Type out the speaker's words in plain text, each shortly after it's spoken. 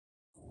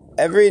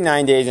every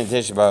 9 days in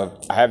Tisha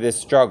B'Av, I have this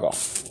struggle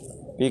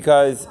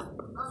because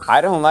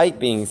I don't like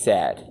being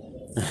sad.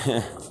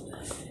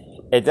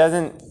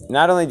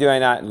 Not only do I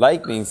not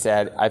like being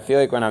sad, I feel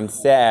like when I'm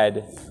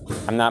sad,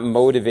 I'm not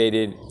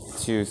motivated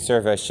to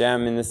serve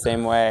Hashem in the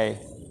same way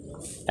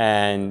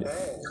and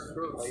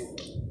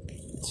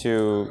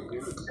to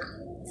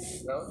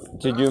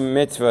do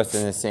mitzvahs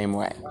in the same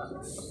way.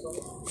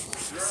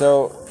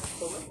 So,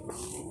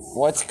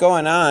 what's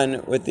going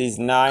on with these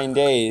 9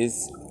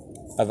 days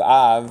of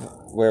Av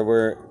where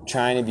we're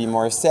trying to be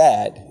more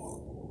sad?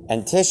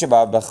 And Tisha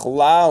B'Av,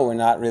 B'chalal, we're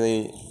not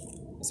really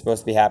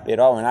supposed to be happy at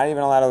all. We're not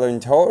even allowed to learn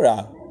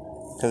Torah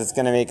because it's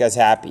going to make us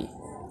happy.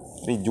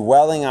 Be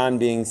dwelling on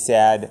being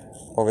sad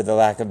over the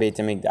lack of Beit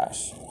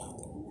HaMikdash.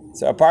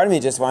 So a part of me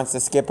just wants to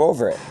skip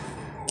over it,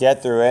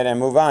 get through it, and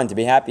move on to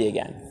be happy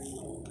again.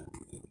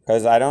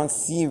 Because I don't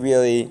see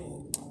really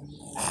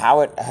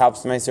how it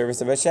helps my service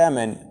of Hashem,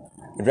 and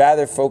I'd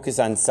rather focus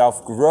on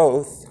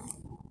self-growth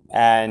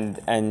and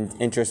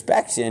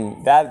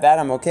introspection. That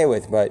I'm okay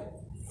with, but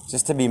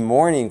just to be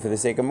mourning for the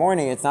sake of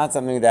mourning, it's not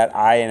something that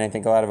I and I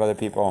think a lot of other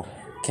people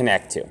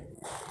connect to.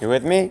 You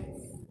with me?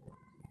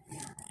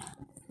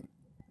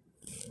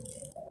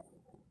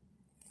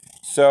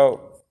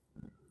 So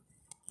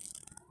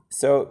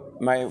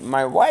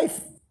my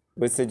wife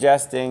was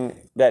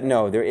suggesting that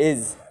no, there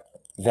is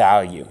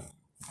value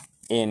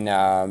in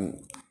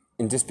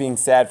just being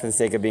sad for the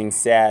sake of being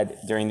sad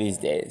during these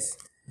days.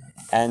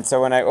 And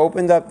so when I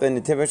opened up the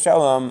Netiv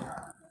Shalom,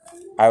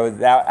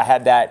 I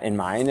had that in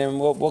mind, and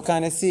we'll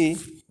kind of see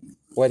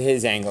what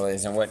his angle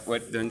is and what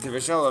the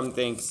Netiv Shalom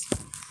thinks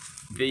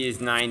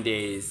these 9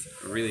 days,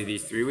 really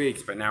these 3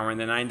 weeks, but now we're in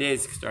the 9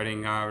 days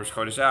starting Rosh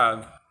Chodesh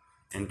Av,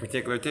 in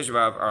particular Tisha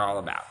B'Av, are all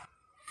about.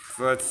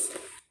 So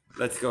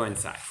let's go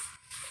inside.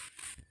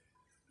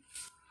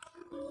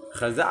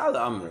 Chazal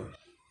Amru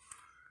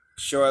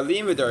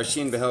Shoalim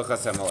v'Darshin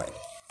b'Hilchas HaMoed.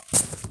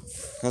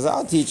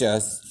 Chazal teach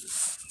us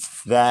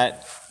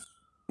that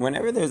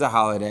whenever there's a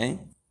holiday,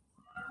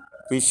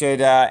 we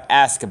should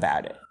ask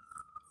about it.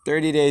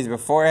 30 days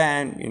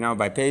beforehand,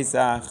 by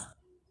Pesach,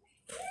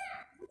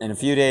 and a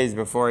few days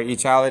before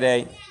each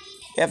holiday,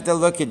 you have to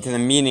look into the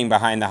meaning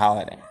behind the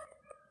holiday.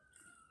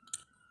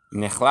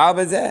 נכלל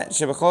בזה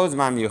שבכל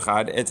זמן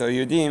מיוחד אצל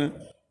יהודים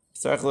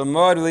צריך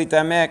ללמוד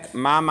ולהתעמק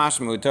מה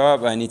משמעותו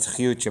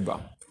והנצחיות שבו.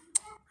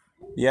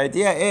 The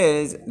idea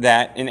is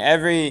that in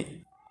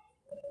every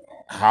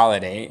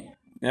holiday,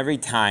 in every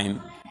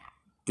time,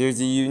 there's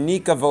a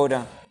unique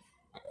avodah,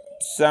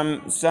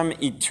 some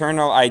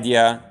eternal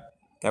idea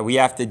that we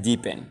have to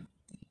deepen.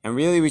 And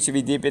really we should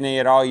be deepening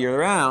it all year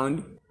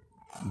round,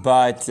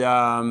 but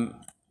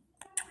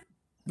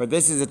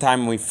this is the time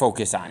when we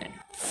focus on it,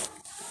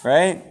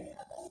 right?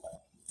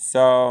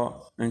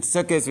 So in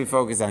Sukkot we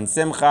focus on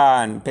Simcha,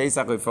 and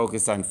Pesach we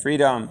focus on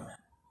freedom.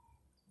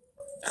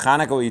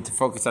 Chanukah we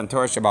focus on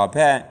Torah Shebaal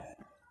Peh.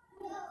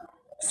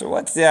 So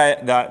what's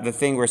the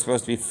thing we're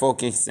supposed to be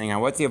focusing on?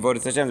 What's the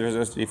Avodah Hashem we're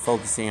supposed to be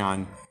focusing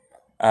on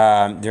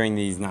during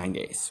these 9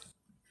 days?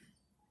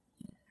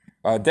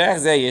 דרך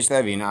זה יש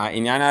להבין,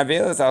 העניין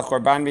האבילוס על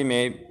חורבן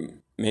בימי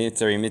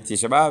מצרים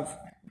בתשעה באב.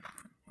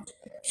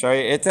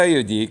 שאצל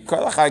יהודי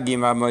כל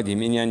החגים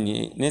והמועדים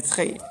ענייני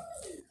נצחי.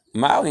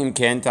 מהו אם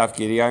כן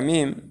תפקיד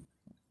ימים?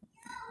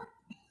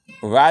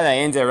 ובעד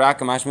העין זה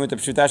רק המשמעות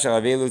הפשוטה של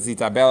אבילוס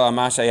להתאבל על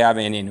מה שהיה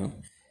בעינינו.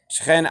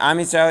 שכן עם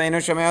ישראל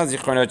אינו שומע על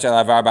זיכרונות של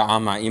עבר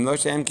בעלמא, אם לא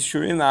שהם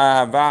קשורים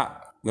לאהבה,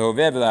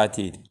 להווה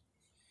ולעתיד.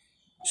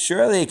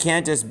 Surely it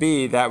can't just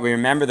be that we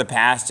remember the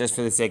past just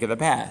for the sake of the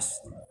past.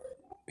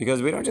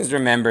 Because we don't just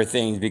remember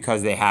things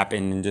because they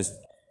happen and just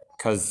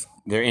because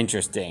they're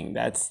interesting.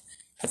 That's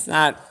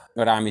not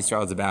what Am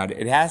Yisrael is about.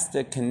 It has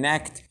to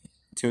connect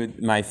to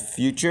my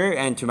future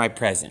and to my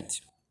present.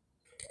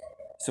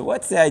 So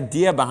what's the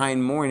idea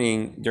behind mourning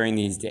during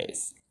these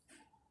days?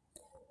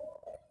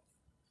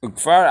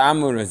 Ukfar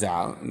Amur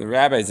Razal, the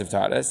rabbis have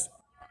taught us,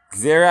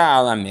 Gzera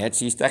al amet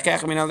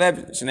shishtakech min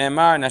alev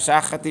shneemar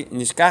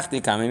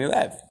nishkachti kam min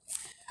alev.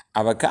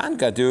 Aber kan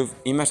katuv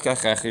im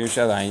ashkachech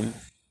Yerushalayim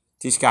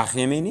tishkach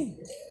yemini.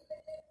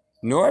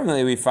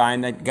 Normally we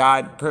find that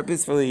God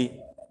purposefully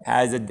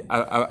has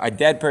a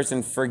dead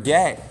person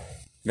forget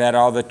that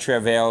all the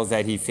travails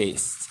that he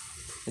faced.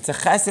 It's a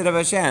chesed of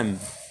Hashem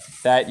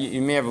that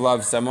you may have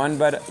loved someone,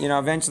 but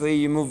eventually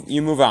you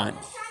move on.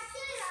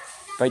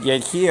 But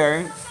yet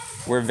here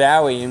we're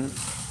vowing,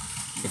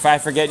 if I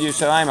forget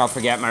Yerushalayim, I'll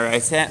forget my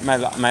right hand,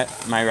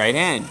 my right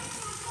hand,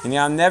 and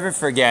I'll never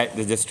forget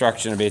the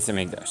destruction of Beit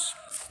HaMikdash.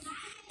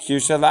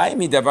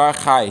 Yerushalayim davar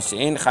chai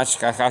she'ein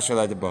chashkacha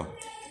shalad bo.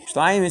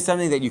 Yerushalayim is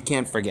something that you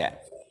can't forget.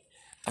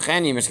 If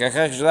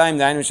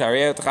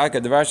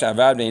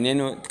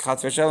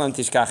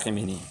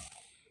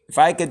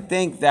I could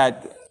think that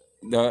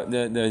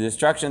the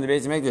destruction of the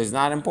Beit HaMikdash is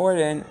not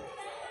important,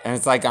 and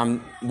it's like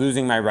I'm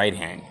losing my right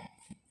hand.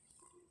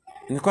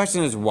 And the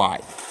question is why?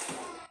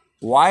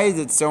 Why is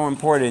it so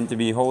important to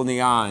be holding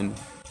on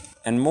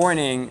and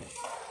mourning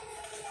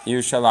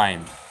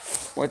Yerushalayim?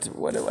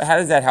 How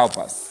does that help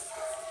us?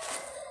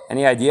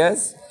 Any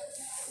ideas?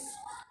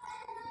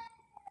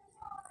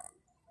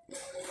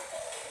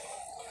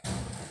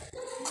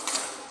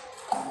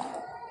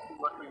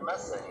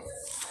 missing,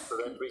 so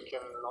that we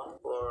can long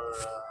for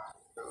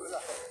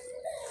Geula.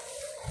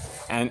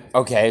 And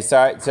okay,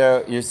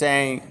 so you're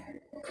saying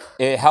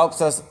it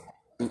helps us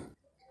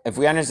if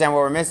we understand what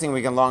we're missing,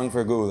 we can long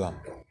for Geula.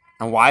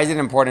 And why is it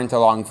important to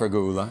long for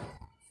Geula?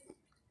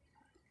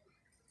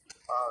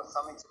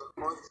 Something to look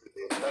forward to,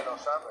 the eternal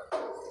Shabbat.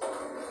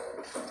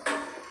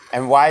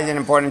 And why is it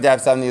important to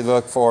have something to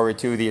look forward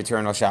to, the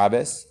eternal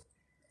Shabbos?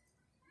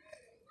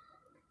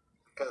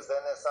 Because then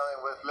there's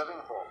something worth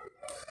living for.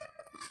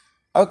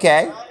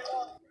 Okay,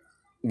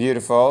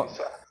 beautiful.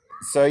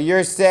 So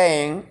you're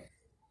saying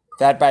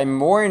that by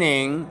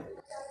mourning,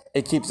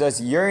 it keeps us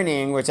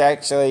yearning, which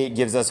actually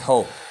gives us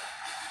hope.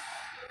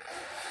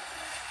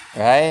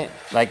 Right?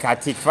 Like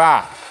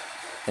Hatikvah,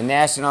 the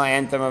national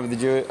anthem of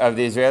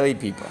the Israeli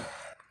people.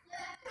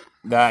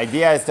 The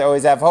idea is to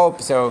always have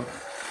hope. So,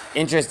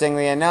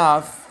 interestingly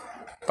enough,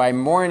 by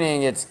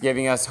mourning, it's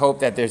giving us hope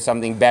that there's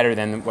something better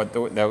than what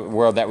the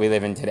world that we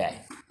live in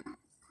today.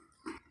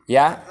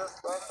 Yeah?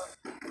 Just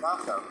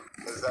welcome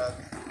is that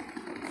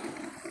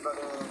we've got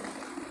to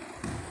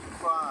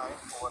cry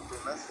for what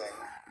we're missing.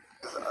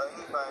 Because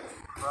only by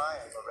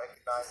crying or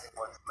recognizing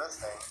what's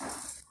missing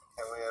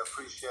can we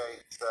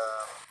appreciate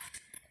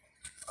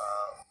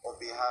or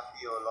be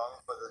happy or long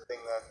for the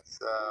thing that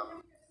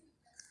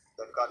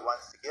God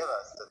wants to give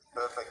us that's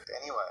perfect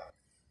anyway.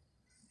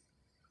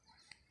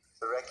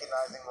 So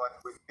recognizing what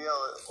we feel,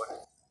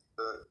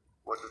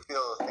 what we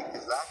feel or think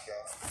is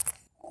lacking,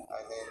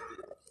 and then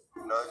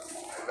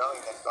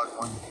knowing that God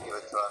wanted to give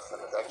it to us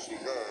and it's actually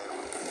there,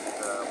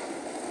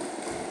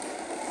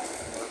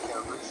 we can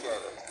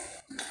appreciate it.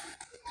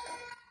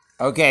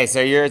 Okay, so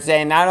you're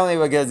saying not only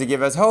what does it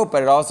give us hope,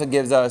 but it also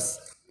gives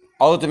us,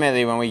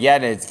 ultimately, when we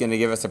get it, it's going to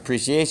give us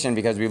appreciation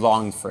because we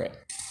longed for it.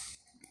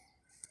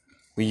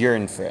 We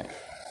yearned for it.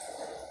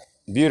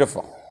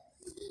 Beautiful.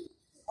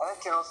 And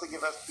it can also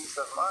give us peace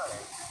of mind,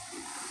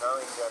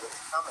 knowing that it's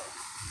coming.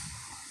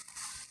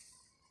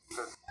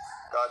 Because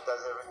God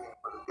does everything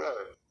for the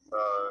good. So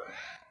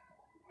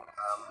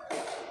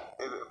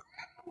if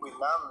we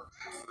numb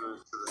to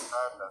the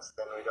sadness,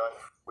 then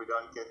we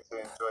don't get to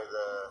enjoy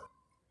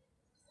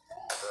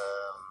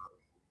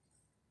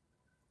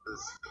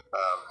this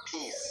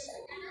peace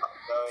of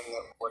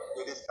knowing what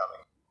good is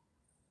coming.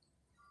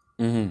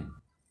 Mm-hmm.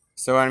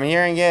 So what I'm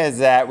hearing is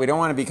that we don't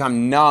want to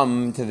become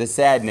numb to the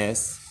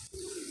sadness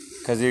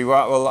because we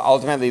will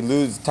ultimately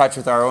lose touch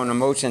with our own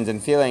emotions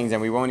and feelings,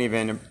 and we won't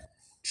even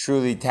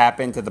truly tap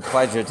into the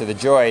pleasure, to the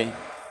joy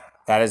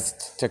that is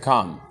to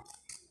come,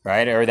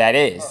 right? Or that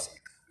is,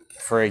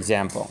 for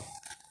example.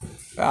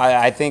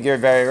 I think you're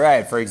very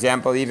right. For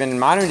example, even in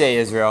modern day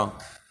Israel,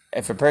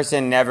 if a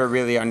person never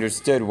really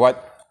understood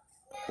what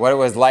it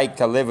was like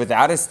to live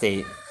without a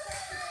state,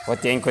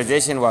 what the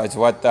Inquisition was,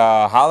 what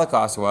the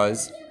Holocaust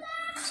was,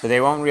 so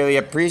they won't really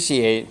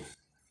appreciate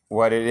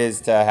what it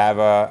is to have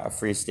a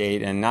free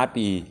state and not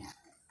be,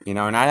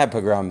 not have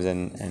pogroms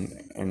and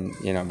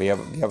be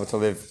able to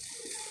live.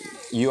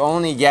 You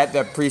only get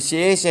the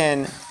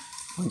appreciation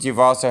once you've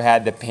also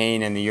had the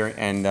pain and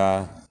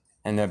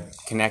the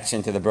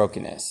connection to the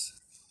brokenness.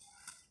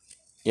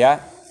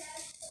 Yeah?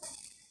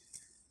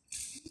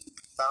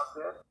 Sounds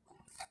good?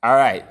 All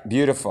right,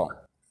 beautiful.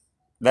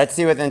 Let's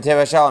see what the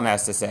Teva Shalom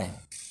has to say.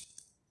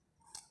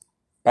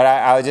 But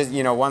I'll just,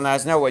 one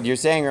last note. What you're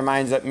saying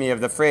reminds me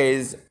of the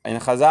phrase in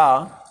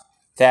Chazal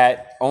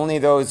that only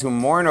those who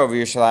mourn over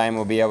Yerushalayim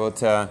will be able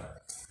to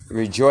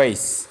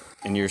rejoice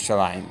in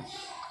Yerushalayim.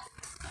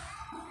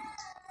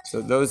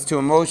 So those two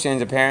emotions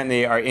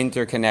apparently are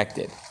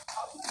interconnected,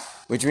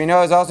 which we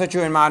know is also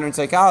true in modern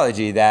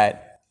psychology,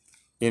 that,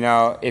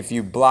 if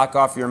you block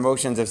off your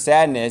emotions of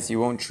sadness, you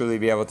won't truly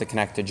be able to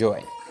connect to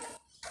joy.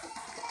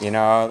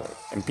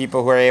 And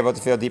people who are able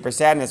to feel deeper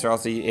sadness are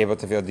also able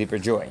to feel deeper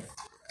joy.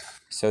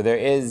 So there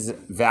is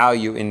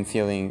value in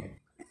feeling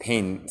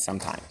pain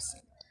sometimes.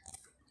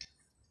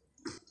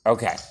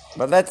 Okay,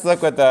 but let's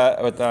look what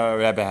the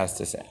Rebbe has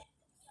to say.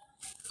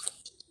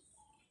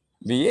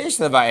 V'yesh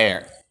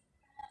leva'er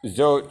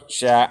zot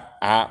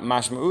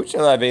she'hamashma'ut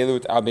shel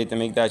ha'aveilut al Beit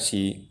HaMikdash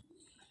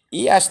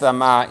hi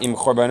השלמה עם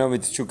חורבנו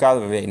ותשוקה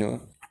לבבינו,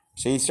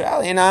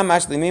 שישראל אינם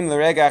משלימים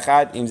לרגע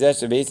אחד עם זה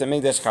שבית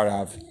המקדש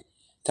חרב.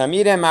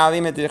 תמיד הם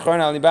מעלים את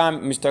זיכרון על ליבם,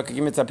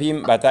 משתוקקים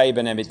מצפים מתי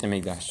ייבנה בית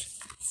המקדש.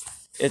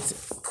 It's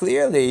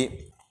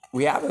clearly,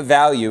 we have a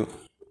value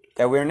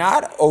that we're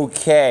not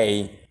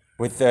okay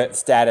with the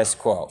status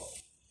quo.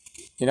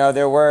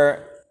 There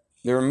were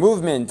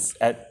movements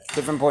at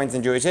different points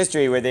in Jewish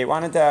history where they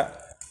wanted to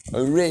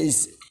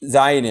erase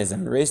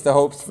Zionism, erase the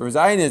hopes for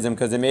Zionism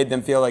because it made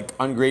them feel like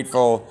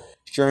ungrateful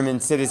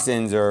German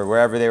citizens or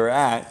wherever they were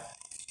at.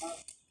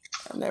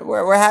 And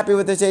we're happy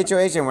with the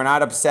situation. We're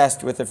not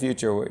obsessed with the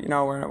future.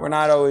 We're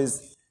not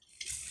always.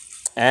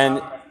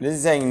 And this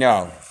is saying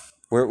no.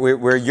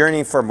 We're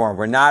yearning for more.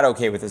 We're not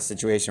okay with this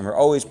situation. We're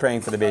always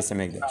praying for the Beis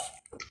HaMikdash.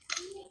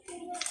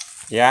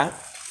 Yeah?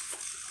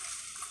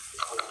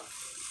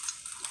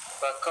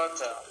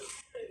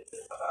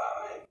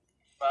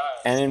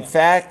 And in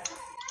fact,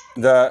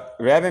 the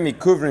Rebbe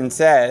Mikuvrin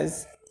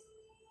says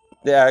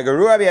The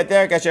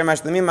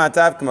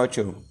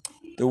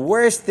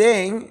worst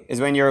thing is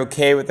when you're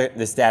okay with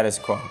the status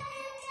quo.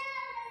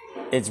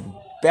 It's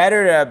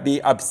better to be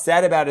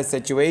upset about a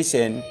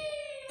situation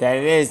than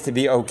it is to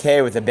be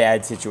okay with a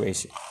bad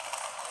situation.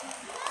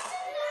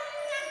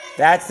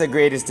 That's the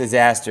greatest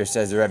disaster,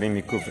 says the Rebbe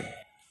Mikufin.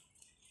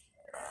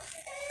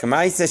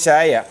 Kamaisa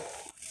Shaya.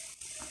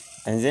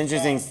 And it's an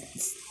interesting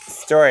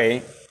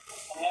story.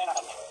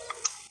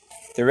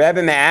 The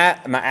Rebbe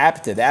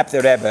Ma'apta, the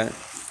Apta Rebbe,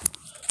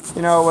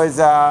 was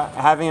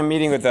having a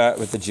meeting with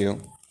the Jew.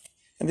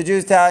 And the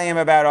Jew's telling him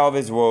about all of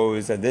his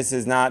woes, that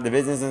the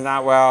business is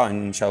not well,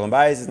 and Shalom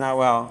Bayis is not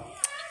well.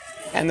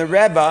 And the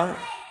Rebbe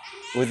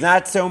was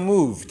not so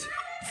moved.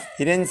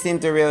 He didn't seem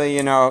to really,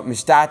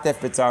 mishtatef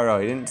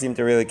b'tzaro. He didn't seem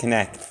to really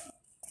connect.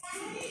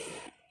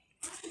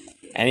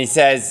 And he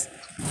says,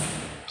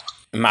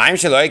 what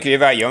about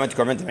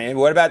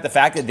the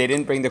fact that they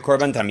didn't bring the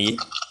Korban Tamid?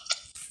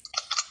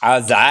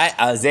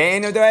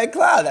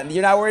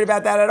 You're not worried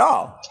about that at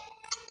all.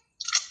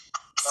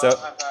 So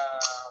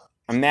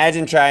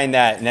imagine trying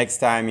that next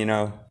time,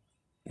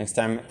 next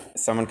time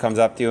someone comes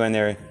up to you and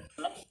they're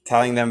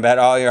telling them about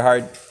all their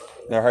hard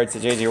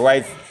situation. Your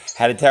wife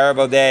had a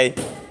terrible day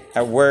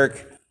at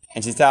work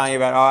and she's telling you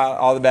about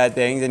all the bad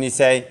things, and you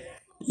say,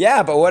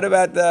 yeah, but what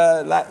about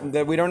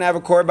the we don't have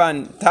a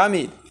Korban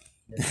Tamid?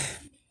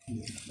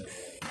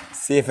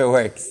 See if it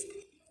works.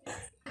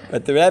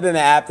 But the Rebbe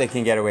Me'apta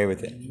can get away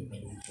with it.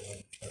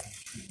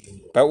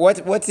 But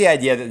what's the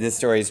idea that this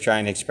story is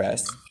trying to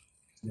express?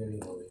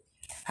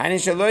 On the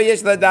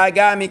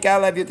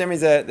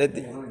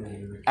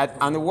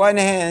one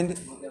hand,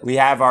 we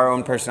have our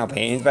own personal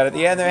pains, but on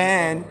the other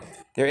hand,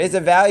 there is a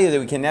value that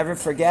we can never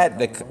forget,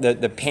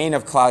 the pain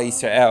of Klal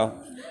Yisrael,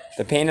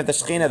 the pain of the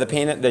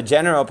Shekhinah, the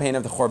general pain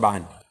of the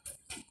Chorban.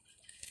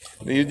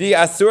 We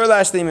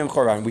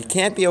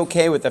can't be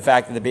okay with the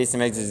fact that the Beis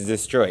Hamikdash is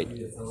destroyed.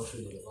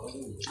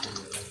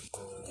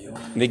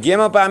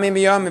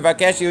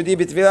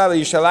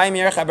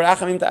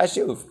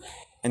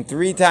 And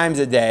 3 times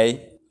a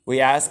day,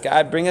 we ask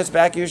God, bring us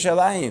back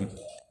Yerushalayim.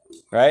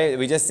 Right?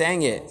 We just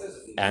sang it.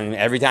 And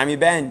every time you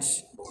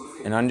bench,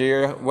 and under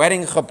your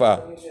wedding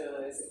chuppah,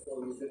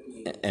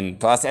 and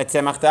plus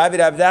etzemach David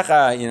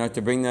Abdecha,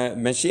 to bring the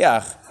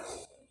Mashiach.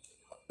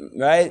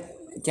 Right?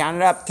 Count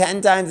it up 10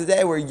 times a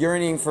day, we're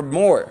yearning for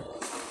more.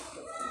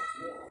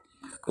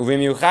 If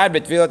you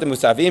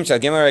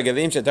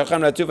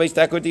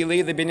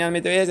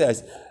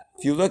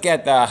look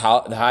at the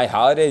high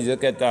holidays, you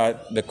look at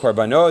the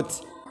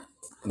korbanot,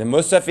 the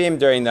musafim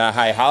during the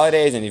high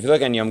holidays, and if you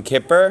look at Yom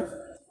Kippur,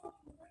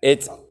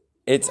 it's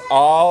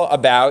all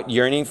about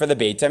yearning for the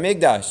Beit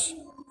HaMikdash.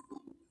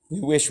 We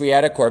wish we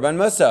had a korban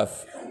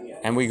musaf,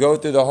 and we go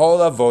through the whole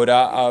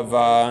avodah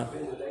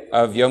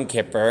of Yom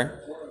Kippur,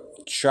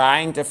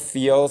 trying to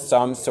feel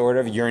some sort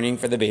of yearning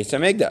for the Beit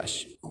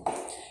HaMikdash.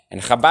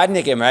 And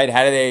Chabadnikim, right?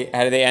 How do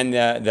they end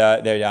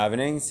their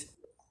davenings?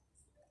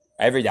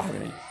 Every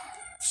davening.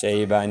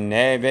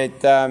 Sheibanei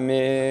Beit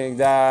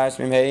HaMikdash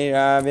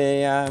Mimheira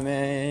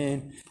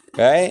B'Yamin.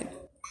 Right?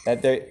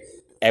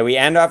 And we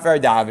end off our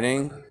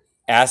davening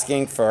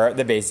asking for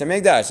the Beit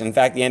HaMikdash. In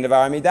fact, the end of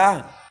our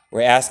Amidah,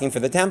 we're asking for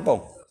the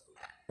temple.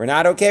 We're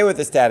not okay with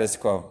the status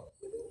quo.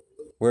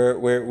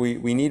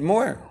 We need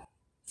more.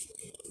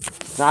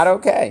 It's not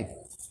okay.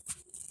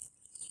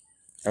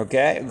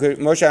 Okay?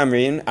 Moshe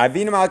Amrin,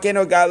 Avinu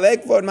Malkeinu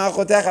Galek Vod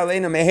Malchotech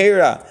Aleinu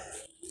Mehira.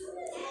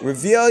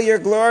 Reveal your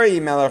glory,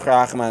 Melech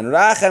Rachman.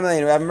 Rachem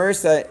Aleinu, have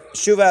mercy.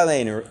 Shuva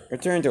Aleinu,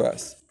 return to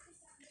us.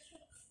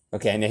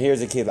 Okay, now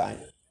here's a key line.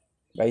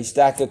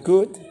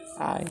 Vayishtakakut,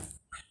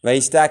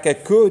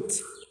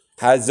 Vayishtakakut,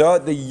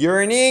 Hazot, the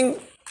yearning,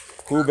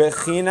 Hu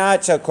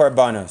Bechinat Shel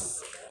Korbanos.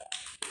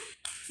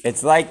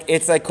 It's like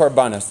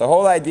Korbanos. The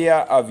whole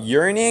idea of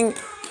yearning,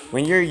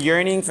 when you're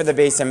yearning for the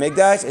Beis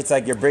HaMikdash, it's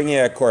like you're bringing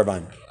a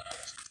korban.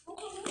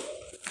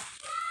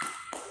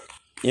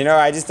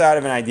 I just thought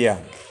of an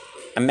idea.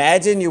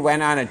 Imagine you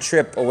went on a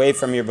trip away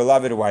from your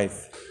beloved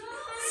wife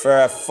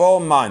for a full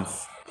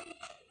month,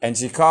 and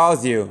she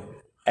calls you,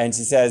 and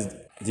she says,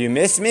 do you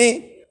miss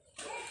me?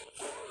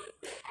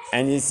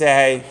 And you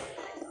say,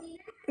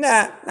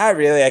 nah, not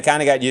really. I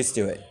kind of got used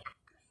to it.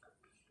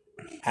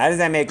 How does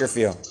that make her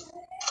feel?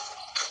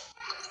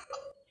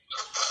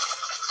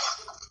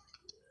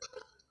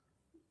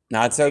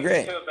 Not so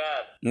great. Too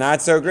bad.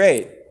 Not so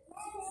great.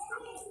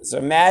 So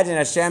imagine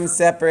Hashem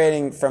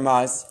separating from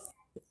us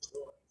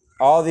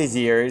all these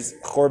years,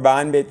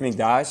 Chorban Beit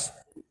Mikdash,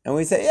 and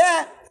we say,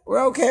 yeah,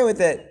 we're okay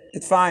with it.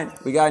 It's fine.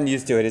 We gotten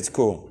used to it. It's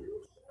cool.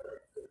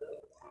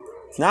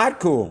 It's not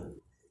cool.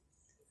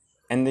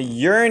 And the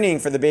yearning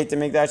for the Beit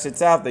HaMikdash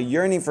itself, the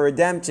yearning for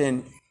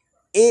redemption,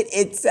 it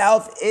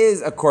itself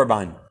is a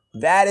Korban.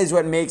 That is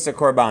what makes a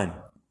Korban.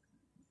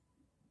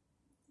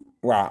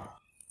 Wow.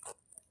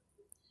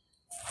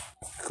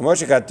 As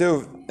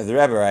the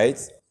Rebbe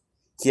writes,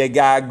 you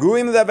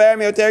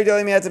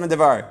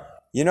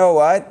know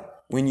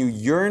what? When you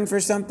yearn for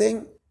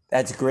something,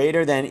 that's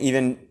greater than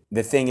even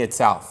the thing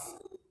itself.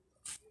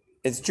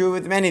 It's true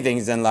with many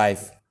things in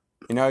life.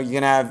 You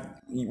can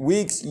have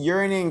weeks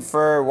yearning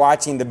for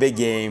watching the big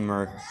game,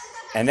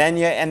 and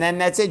then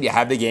that's it. You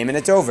have the game and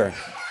it's over.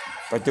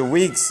 But the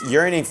weeks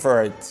yearning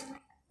for it,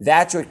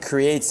 that's what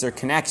creates their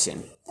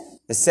connection.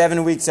 The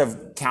 7 weeks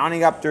of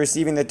counting up to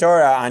receiving the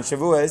Torah on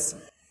Shavuos,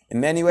 in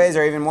many ways,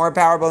 are even more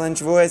powerful than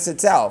Shavuos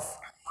itself.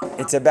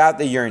 It's about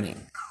the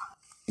yearning.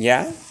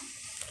 Yeah?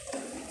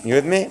 You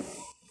with me?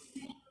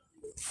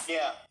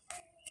 Yeah.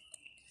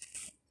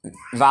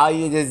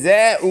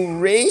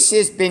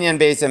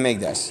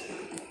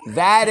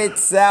 That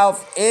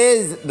itself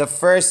is the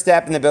first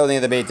step in the building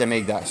of the Beit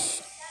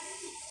HaMikdash.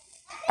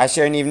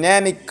 Asher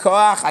nivneh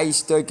mikoach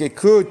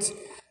ha'ishtokekut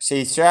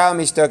sheYisrael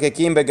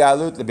mishtokekim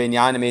begalut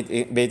lebinyan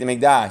Beit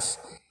HaMikdash.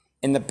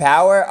 In the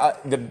power,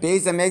 the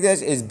Beit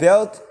HaMikdash is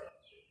built.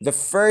 The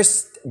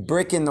first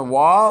brick in the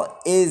wall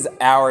is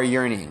our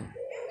yearning.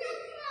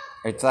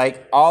 It's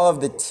like all of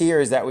the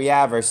tears that we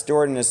have are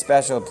stored in a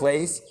special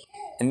place,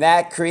 and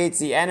that creates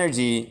the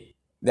energy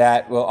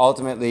that will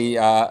ultimately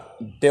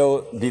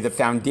be the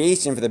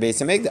foundation for the Beit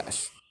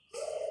HaMikdash.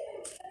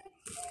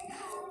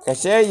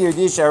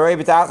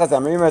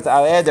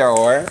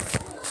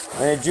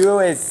 When a Jew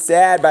is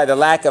sad by the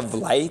lack of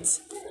light,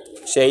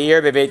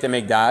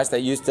 that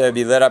used to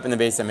be lit up in the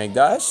Beit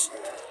HaMikdash,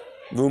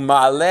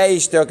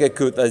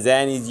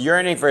 and he's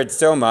yearning for it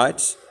so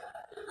much,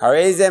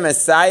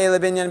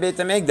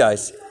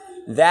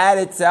 that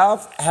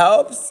itself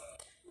helps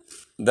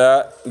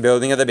the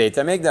building of the Beit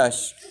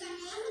HaMikdash.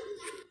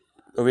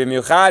 These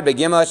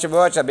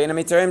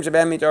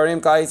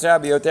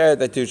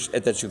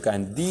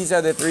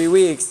are the 3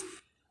 weeks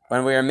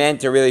when we are meant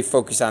to really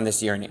focus on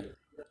this yearning.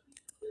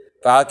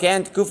 So it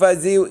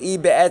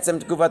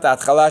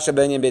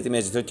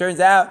turns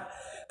out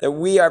that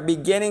we are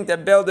beginning to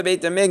build the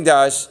Beit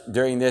HaMikdash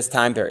during this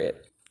time period.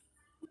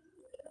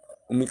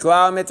 And in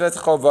particular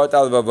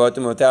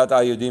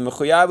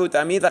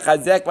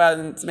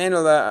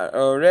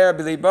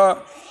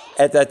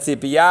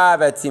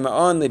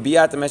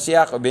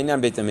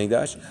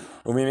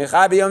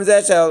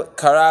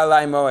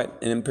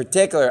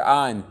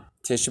on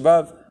Tisha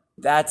B'Av,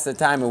 that's the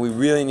time when we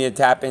really need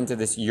to tap into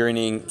this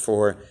yearning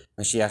for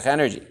Mashiach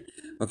energy.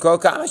 And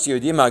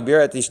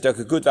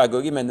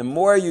the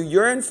more you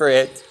yearn for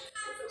it,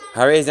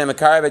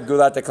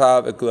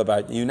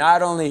 you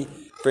not only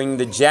bring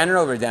the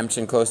general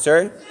redemption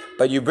closer,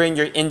 but you bring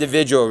your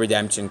individual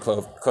redemption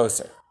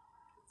closer.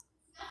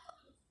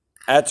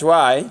 That's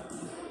why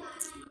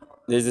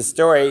there's a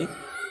story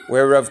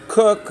where Rav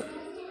Kook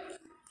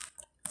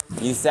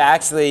used to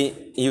actually,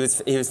 he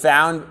was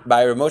found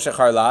by Rav Moshe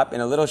Charlap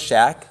in a little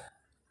shack,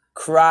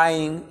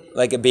 crying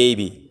like a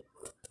baby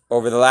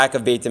over the lack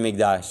of Beit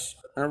HaMikdash.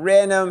 On a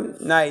random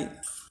night,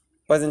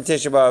 wasn't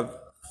Tisha B'Av,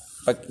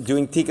 but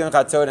doing Tikkun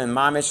Chatzot and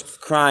Mamish,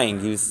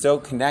 crying. He was so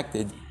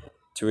connected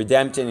to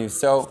redemption. He was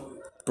so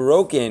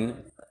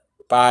broken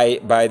by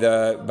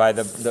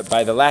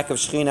the lack of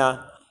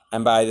Shechina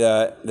and by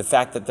the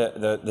fact that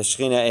the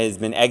Shechina has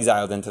been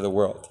exiled into the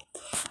world.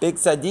 Big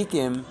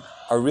tzaddikim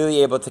are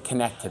really able to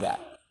connect to that.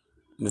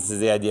 This is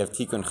the idea of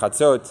Tikkun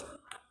Chatzot,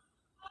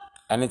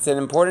 and it's an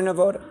important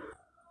avodah.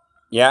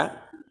 Yeah.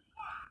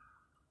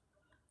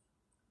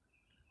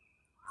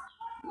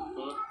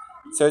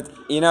 So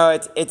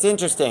it's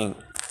interesting.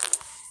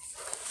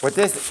 With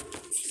this,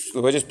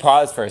 we'll just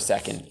pause for a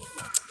second.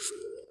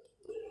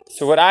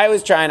 So what I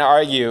was trying to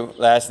argue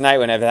last night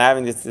when I've been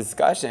having this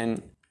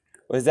discussion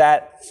was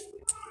that,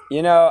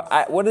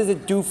 what does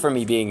it do for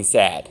me being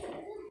sad?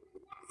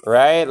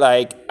 Right?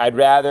 Like, I'd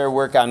rather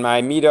work on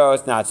my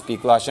midos, not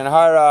speak lashon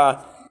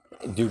hara,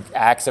 do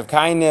acts of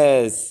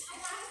kindness,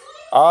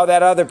 all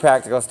that other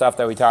practical stuff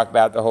that we talk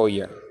about the whole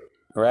year.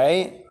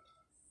 Right?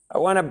 I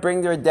want to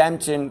bring the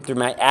redemption through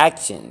my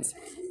actions.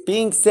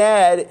 Being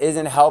sad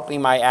isn't helping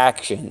my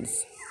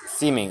actions,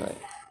 seemingly.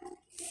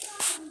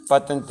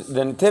 But the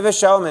Netiv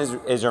Shalom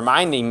is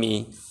reminding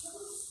me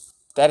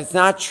that it's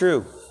not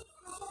true.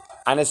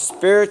 On a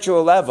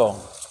spiritual level,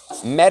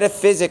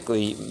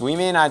 metaphysically, we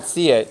may not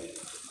see it,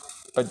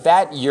 but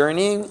that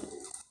yearning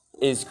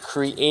is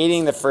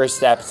creating the first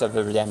steps of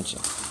the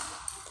redemption.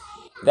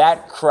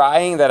 That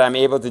crying that I'm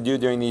able to do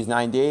during these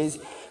 9 days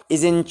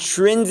is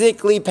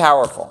intrinsically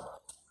powerful.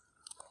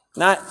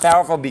 Not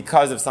powerful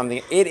because of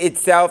something. It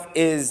itself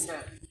is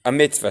a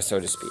mitzvah, so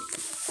to speak.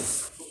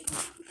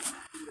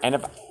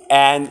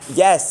 And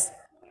yes,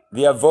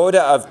 the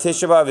avoda of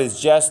Tisha B'Av is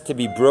just to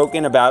be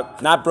broken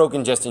about, not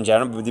broken just in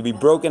general, but to be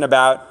broken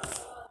about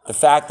the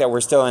fact that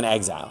we're still in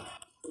exile.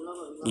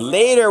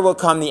 Later will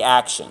come the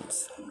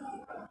actions.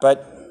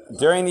 But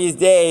during these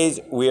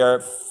days, we are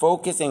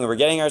focusing, we're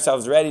getting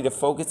ourselves ready to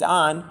focus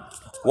on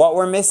what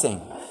we're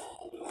missing.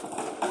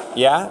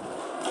 Yeah?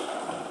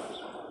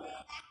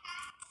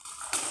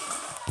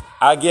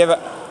 I'll give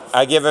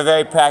a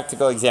very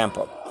practical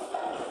example.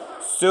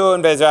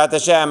 Soon, Be'ezrat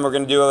Hashem, we're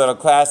going to do a little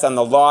class on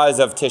the laws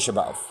of Tisha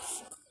B'Av.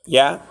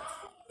 Yeah?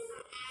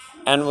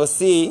 And we'll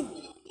see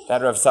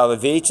that Rav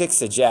Soloveitchik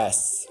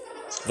suggests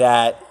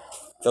that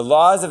the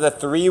laws of the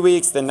 3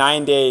 weeks, the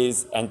 9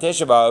 days, and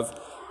Tisha B'Av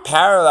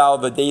parallel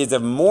the days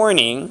of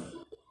mourning,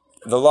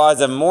 the laws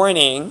of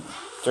mourning,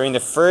 during the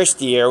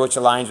first year, which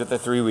aligns with the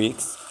 3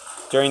 weeks,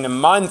 during the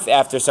month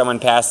after someone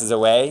passes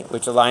away,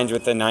 which aligns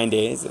with the 9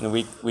 days and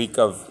the week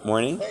of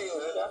mourning.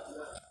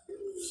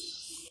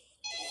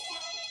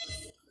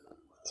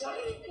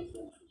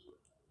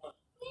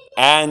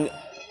 And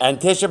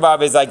Tisha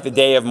B'Av is like the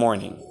day of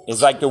mourning.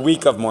 It's like the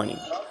week of mourning.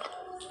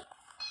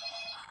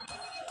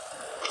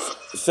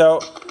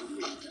 So,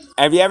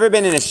 have you ever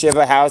been in a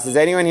Shiva house? Has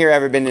anyone here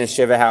ever been in a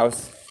Shiva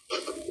house?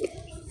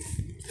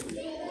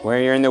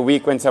 Where you're in the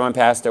week when someone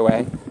passed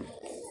away?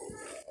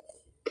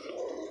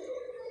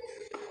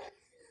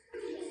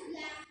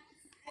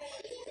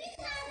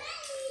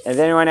 Has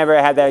anyone ever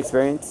had that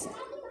experience?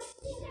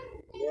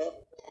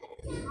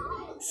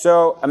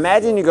 So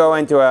imagine you go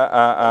into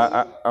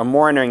a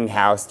mourning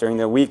house during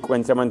the week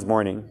when someone's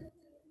mourning,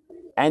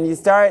 and you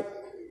start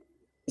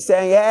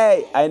saying,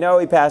 "Hey, I know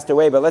he passed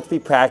away, but let's be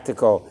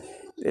practical.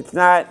 There's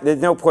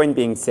no point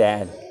being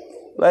sad.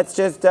 Let's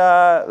just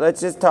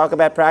talk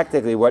about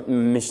practically what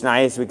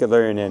mishnayos we could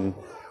learn and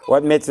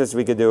what mitzvahs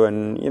we could do,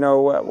 and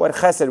what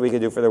chesed we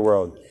could do for the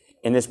world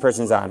in this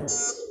person's honor."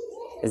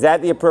 Is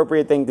that the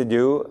appropriate thing to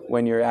do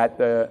when you're at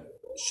the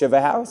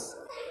Shiva house?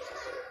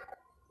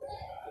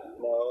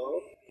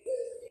 No.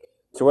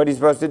 So what are you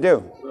supposed to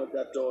do? Not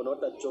that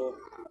Joe.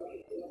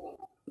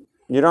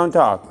 You don't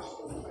talk,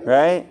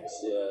 right?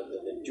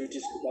 The duty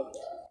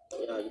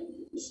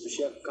is to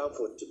share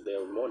comfort to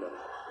their mourner.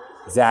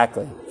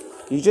 Exactly.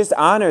 You just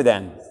honor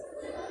them.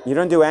 You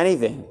don't do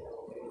anything.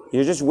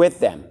 You're just with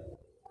them.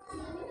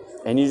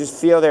 And you just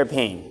feel their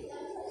pain.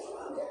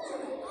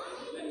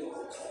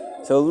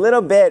 So a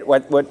little bit,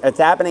 what's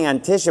happening on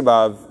Tisha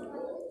B'Av,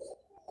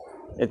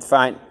 it's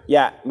fine.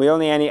 Yeah,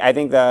 I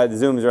think the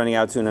Zoom's running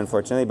out soon,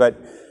 unfortunately, but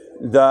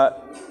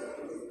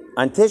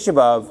on Tisha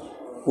B'Av,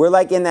 we're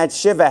like in that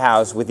Shiva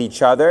house with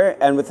each other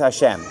and with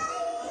Hashem.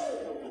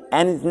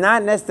 And it's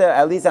not necessarily,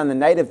 at least on the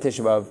night of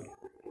Tisha B'Av,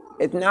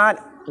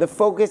 the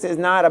focus is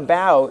not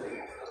about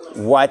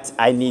what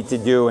I need to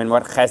do and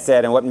what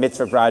chesed and what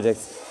mitzvah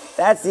projects.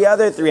 That's the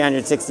other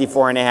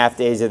 364 and a half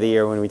days of the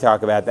year when we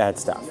talk about that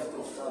stuff.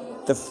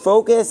 The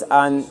focus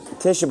on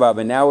Tisha B'Av,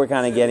 and now we're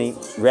kind of getting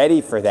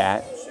ready for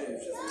that,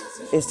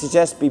 is to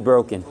just be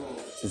broken,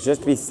 to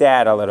just be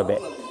sad a little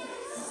bit.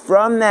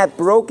 From that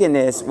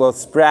brokenness will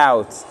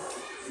sprout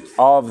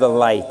all of the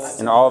light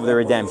and all of the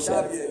redemption.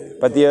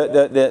 But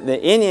the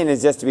Indian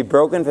is just to be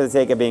broken for the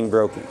sake of being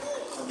broken,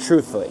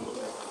 truthfully.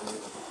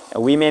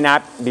 And we may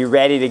not be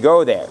ready to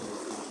go there.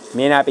 It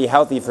may not be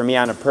healthy for me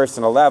on a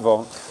personal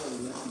level,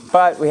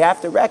 but we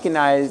have to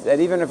recognize that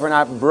even if we're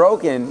not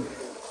broken,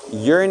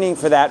 yearning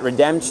for that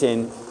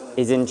redemption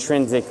is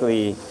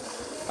intrinsically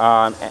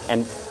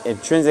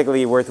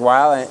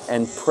worthwhile,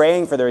 and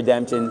praying for the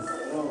redemption,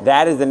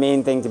 that is the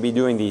main thing to be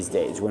doing these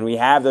days. When we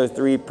have those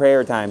 3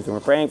 prayer times, when we're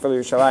praying for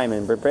Yerushalayim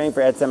and we're praying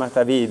for Etzemach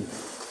David,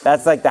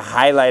 that's like the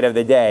highlight of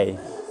the day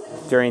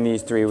during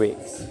these 3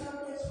 weeks.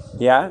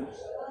 Yeah?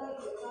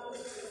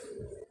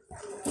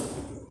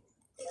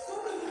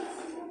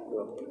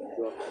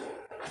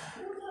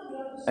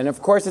 And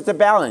of course, it's a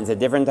balance at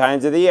different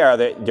times of the year.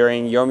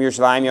 During Yom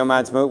Yerushalayim, Yom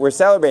Ha'atzmaut, we're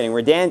celebrating,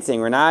 we're dancing,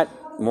 we're not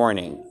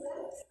mourning.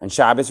 On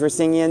Shabbos, we're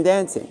singing and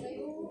dancing.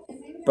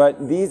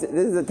 But this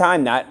is a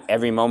time, not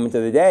every moment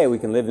of the day we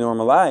can live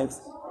normal lives,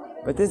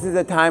 but this is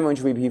a time when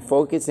we should be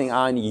focusing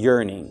on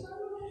yearning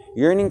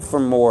for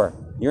more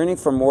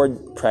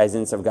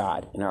presence of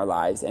God in our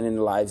lives and in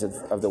the lives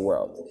of the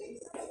world.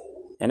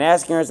 And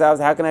asking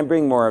ourselves, how can I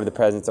bring more of the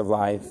presence of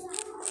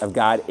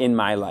God in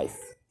my life?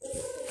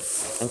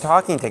 And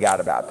talking to God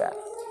about that.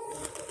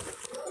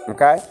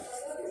 Okay?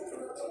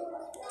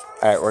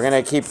 All right, we're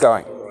going to keep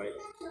going.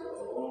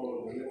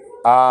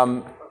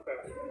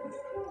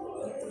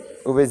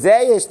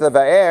 Uvezeh yesh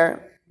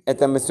levaer et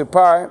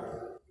hamesupar.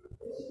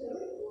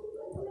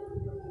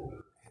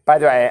 By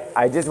the way,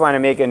 I just want to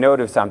make a note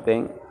of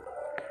something.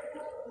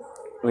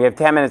 We have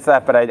 10 minutes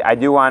left, but I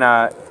do want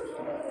to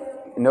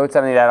note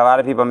something that a lot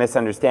of people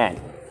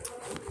misunderstand.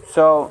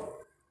 So,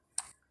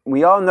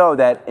 we all know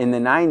that in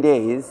the 9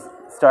 days,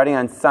 starting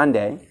on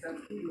Sunday,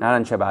 not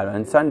on Shabbat, but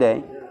on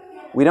Sunday,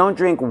 we don't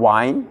drink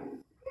wine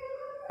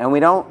and we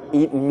don't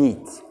eat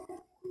meat.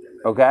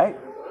 Okay?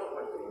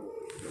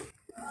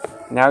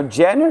 Now,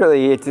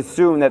 generally, it's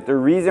assumed that the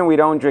reason we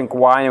don't drink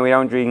wine and we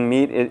don't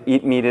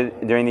eat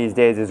meat during these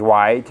days is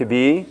why? To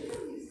be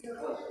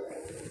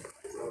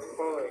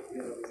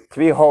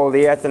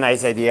holy. That's a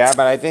nice idea,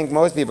 but I think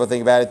most people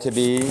think about it to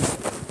be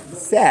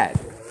sad.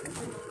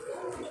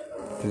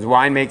 Because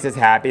wine makes us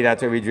happy,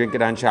 that's why we drink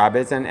it on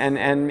Shabbos,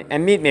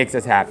 and meat makes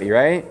us happy,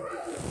 right?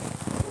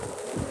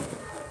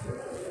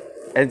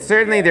 And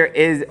certainly there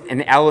is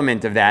an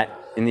element of that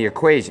in the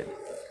equation.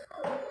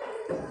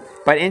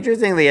 But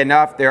interestingly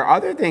enough, there are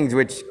other things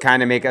which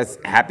kind of make us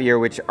happier,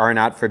 which are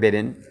not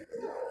forbidden.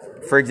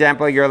 For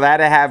example, you're allowed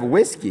to have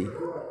whiskey.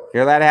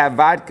 You're allowed to have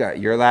vodka.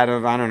 You're allowed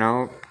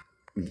to,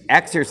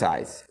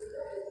 exercise.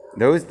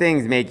 Those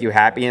things make you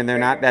happy, and they're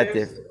not that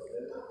different.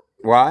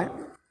 What?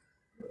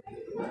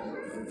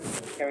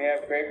 Can we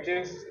have grape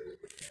juice?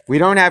 We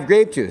don't have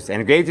grape juice,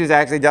 and grape juice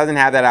actually doesn't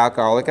have that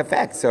alcoholic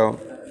effect. So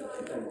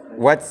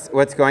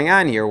what's going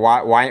on here?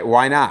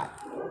 Why not?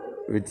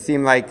 It would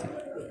seem like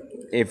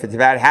if it's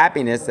about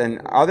happiness,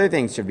 then other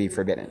things should be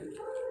forbidden.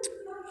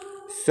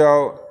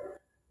 So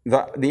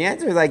the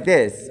answer is like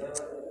this.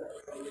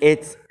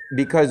 It's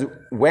because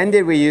when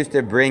did we used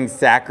to bring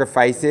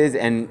sacrifices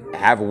and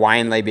have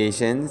wine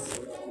libations?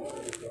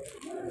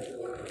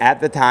 At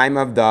the time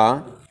of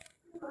the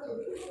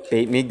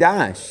Beit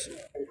Mikdash.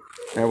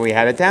 We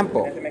had a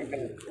temple.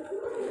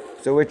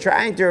 So we're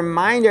trying to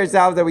remind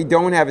ourselves that we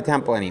don't have a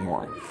temple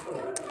anymore.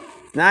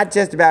 It's not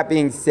just about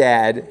being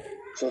sad.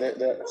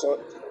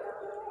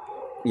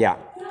 Yeah.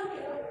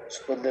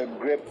 So the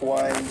grape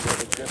wine,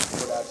 the grape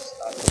products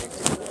are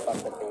connected to the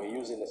fact that they were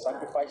using the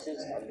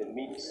sacrifices and the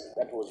meats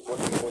that was brought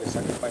before the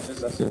sacrifices.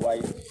 That's why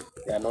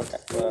they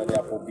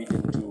are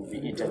forbidden to be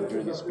eaten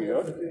during this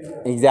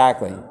period.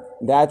 Exactly.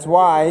 That's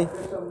why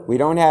we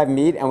don't have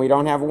meat and we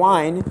don't have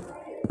wine,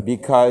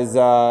 because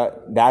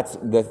that's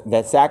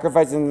the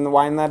sacrifices and the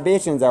wine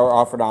libations that were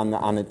offered on the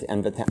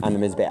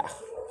mizbeach,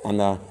 on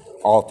the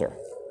altar.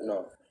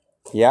 No.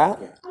 Yeah.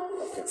 Okay.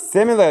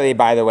 Similarly,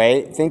 by the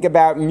way, think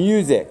about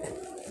music.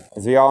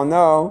 As we all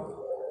know,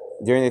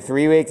 during the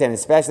 3 weeks and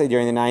especially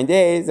during the 9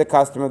 days, the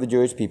custom of the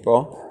Jewish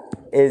people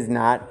is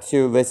not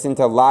to listen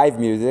to live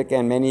music,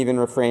 and many even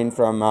refrain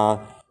from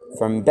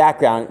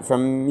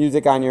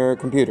music on your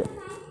computer.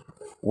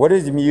 What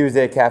does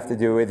music have to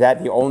do? Is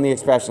that the only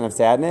expression of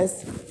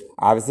sadness?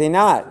 Obviously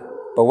not.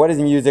 But what does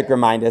music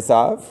remind us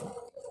of?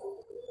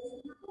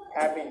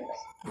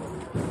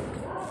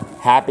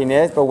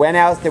 Happiness. But when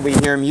else did we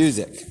hear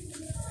music?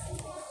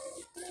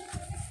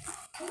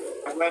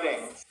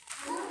 Weddings.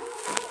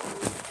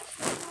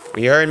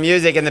 We heard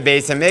music in the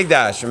Beis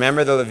Hamikdash.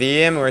 Remember the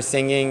Leviim were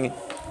singing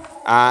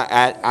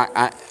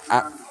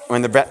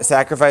when the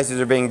sacrifices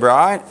were being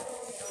brought?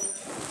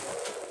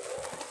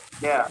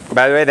 Yeah.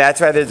 By the way, that's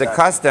why there's a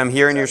custom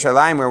here in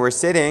Yerushalayim where we're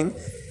sitting.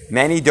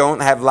 Many don't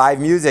have live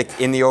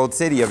music in the old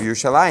city of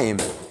Yerushalayim,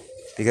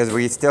 because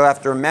we still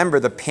have to remember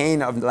the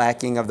pain of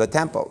lacking of the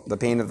temple, the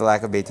pain of the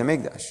lack of Beit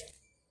HaMikdash.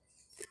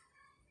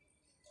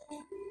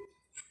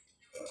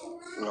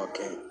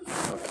 Okay.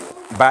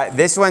 But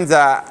this one's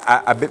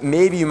a bit,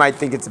 maybe you might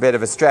think it's a bit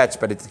of a stretch,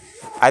 but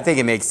I think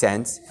it makes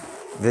sense.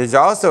 There's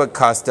also a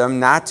custom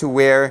not to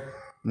wear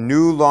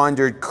new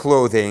laundered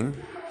clothing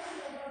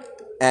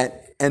and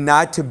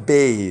not to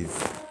bathe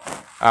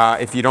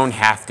if you don't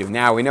have to.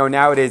 Now, we know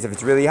nowadays if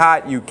it's really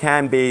hot, you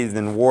can bathe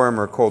in warm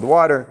or cold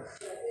water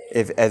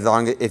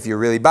if you're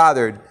really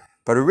bothered.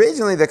 But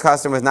originally the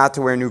custom was not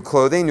to wear new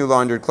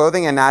laundered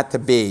clothing, and not to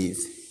bathe.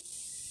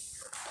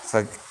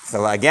 So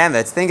again,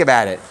 let's think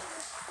about it.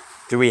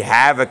 Do we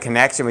have a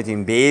connection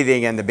between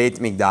bathing and the Beit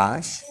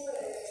Mikdash?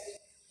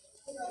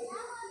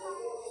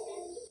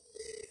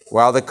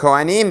 Well, the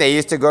Kohanim, they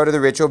used to go to the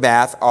ritual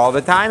bath all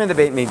the time in the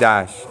Beit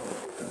Mikdash.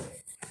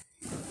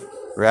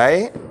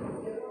 Right?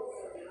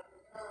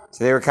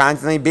 So they were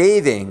constantly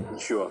bathing.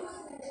 Sure.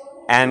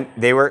 And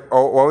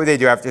what would they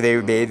do after they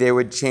would bathe? They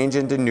would change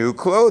into new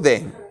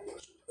clothing.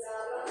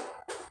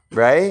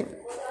 Right?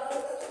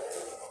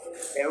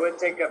 They would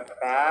take a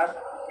bath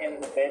in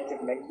the Beit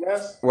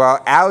Mikdash.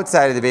 Well,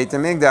 outside of the Beit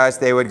HaMikdash,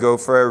 they would go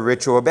for a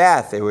ritual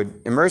bath. They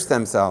would immerse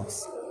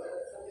themselves.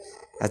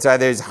 That's why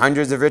there's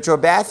hundreds of ritual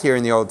baths here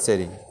in the old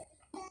city.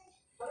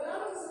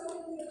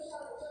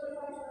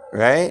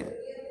 Right?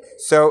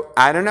 So,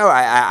 I don't know.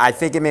 I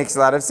think it makes a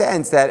lot of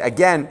sense that,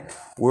 again,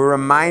 we're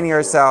reminding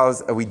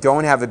ourselves that we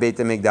don't have a Beit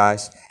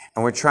HaMikdash,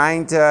 and we're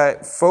trying to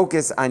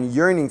focus on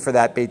yearning for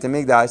that Beit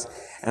HaMikdash,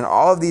 and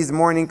all of these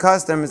morning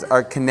customs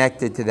are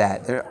connected to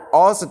that. They're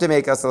also to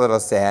make us a little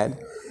sad,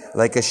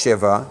 like a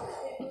Shiva,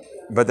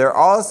 but they're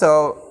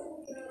also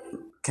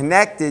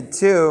connected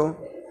to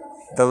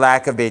the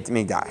lack of Beit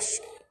HaMikdash.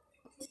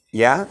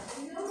 Yeah?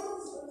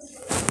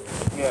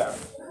 Yeah.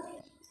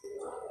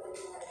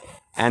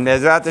 And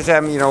Ezrat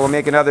Hashem, we'll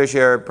make another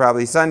share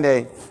probably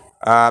Sunday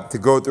to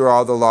go through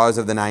all the laws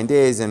of the 9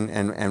 days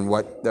and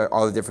what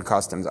all the different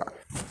customs are.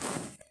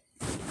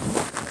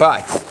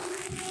 But,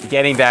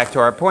 getting back to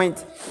our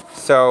point,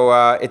 so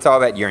it's all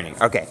about yearning.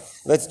 Okay,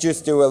 let's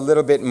just do a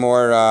little bit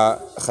more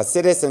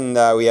Chassidus, and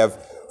we have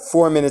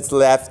 4 minutes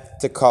left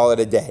to call it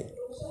a day.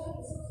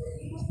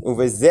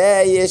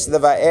 Uvezeh yesh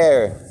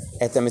levaer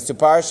et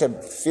hamesupar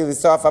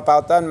shephilosof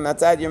hapaltan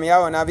matzad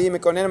Yirmiyahu hanavi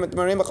mekonen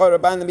mitmorim b'chol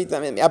rabban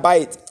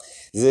abayit.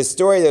 There's a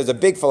story. There was a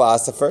big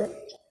philosopher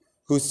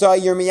who saw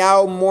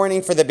Yirmiyahu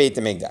mourning for the Beit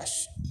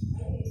HaMikdash,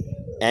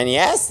 and he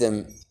asked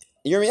him,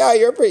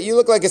 "Yirmiyahu, you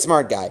look like a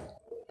smart guy.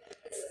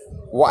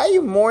 Why are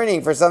you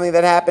mourning for something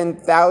that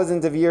happened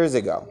thousands of years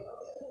ago?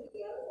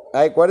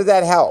 Like, what does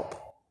that help?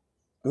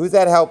 Who's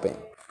that helping?"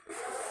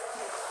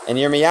 And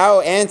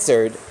Yirmiyahu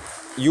answered,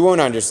 "You won't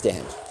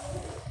understand."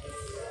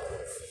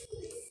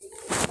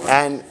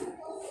 And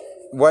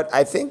what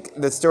I think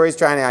the story is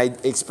trying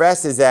to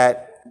express is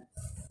that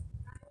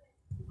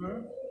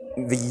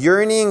the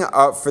yearning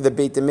for the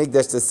Beit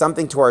HaMikdash is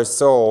something to our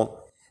soul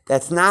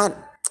that's not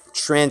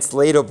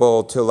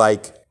translatable to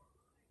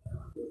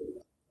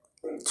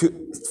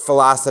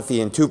philosophy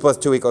and 2 +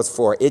 2 =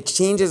 4. It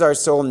changes our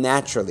soul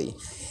naturally.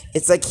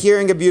 It's like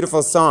hearing a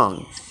beautiful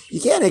song. You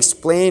can't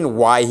explain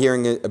why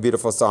hearing a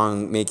beautiful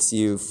song makes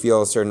you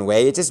feel a certain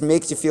way. It just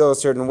makes you feel a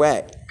certain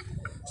way.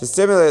 So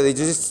similarly,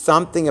 there's just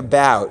something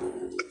about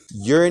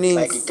yearning.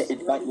 Like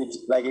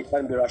it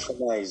can be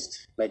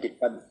rationalized. Right,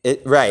 Can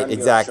be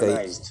exactly.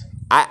 rationalized.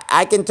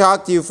 I can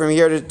talk to you from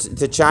here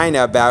to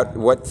China about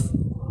what's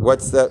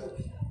the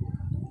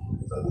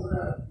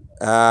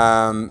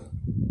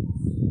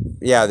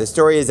the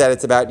story is that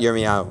it's about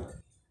Yirmiyahu.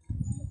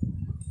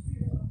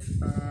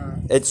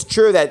 It's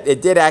true that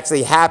it did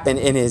actually happen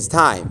in his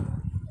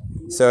time.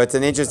 So it's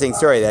an interesting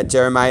story that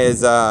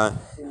Jeremiah's the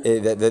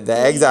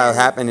exile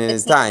happened in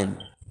his time.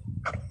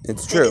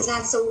 It's true. It's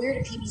not so weird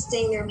if he was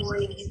staying there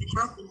mourning if it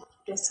happened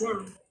just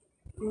now.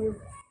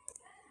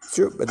 It's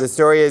true, but the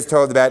story is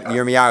told about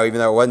Yirmiyahu, even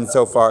though it wasn't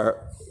so far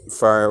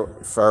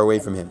away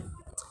from him.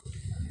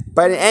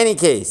 But in any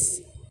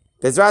case,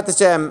 Bezrat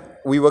Hashem,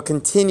 we will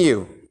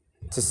continue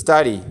to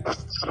study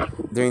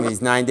during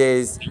these 9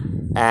 days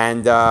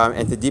and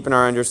to deepen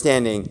our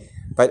understanding.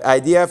 But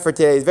idea for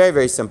today is very,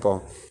 very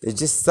simple. There's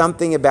just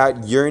something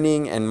about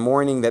yearning and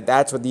mourning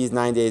that's what these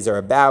 9 days are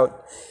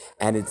about.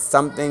 And it's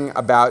something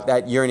about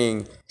that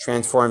yearning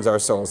transforms our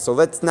souls. So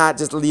let's not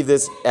just leave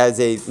this as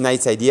a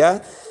nice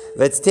idea.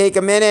 Let's take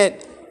a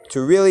minute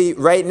to really,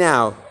 right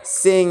now,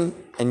 sing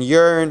and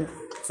yearn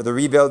for the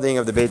rebuilding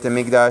of the Beit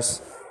HaMikdash.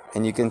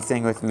 And you can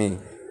sing with me.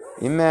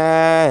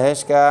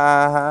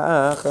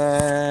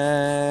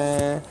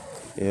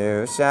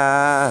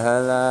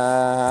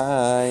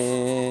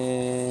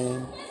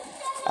 Yerushalayim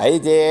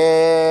Aideshkach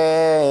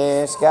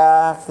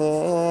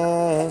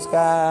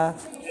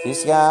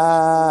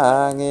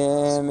Tishkach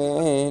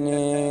Yemini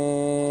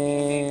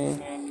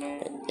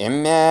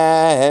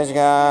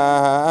Imeshkach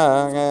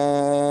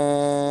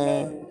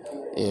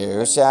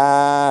Yerushalayim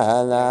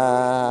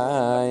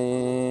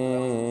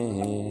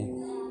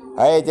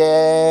Aideshkach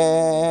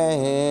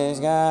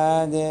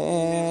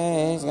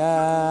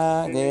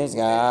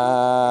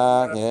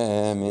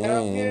Yemini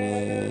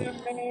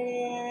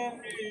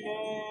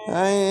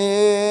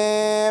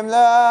I'm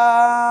la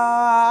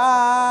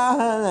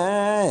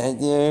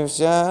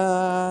Yerushalayim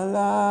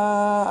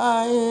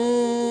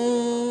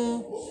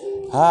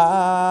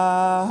Harozim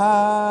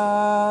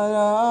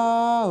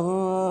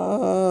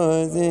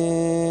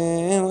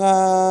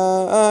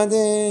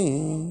Chadim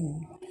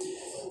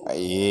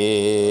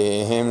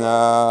I'm la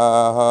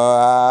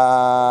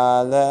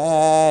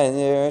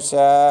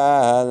Yerushalayim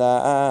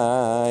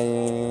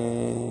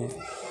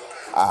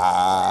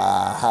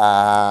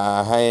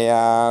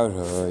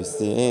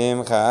Ayarosim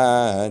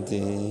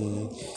Chadim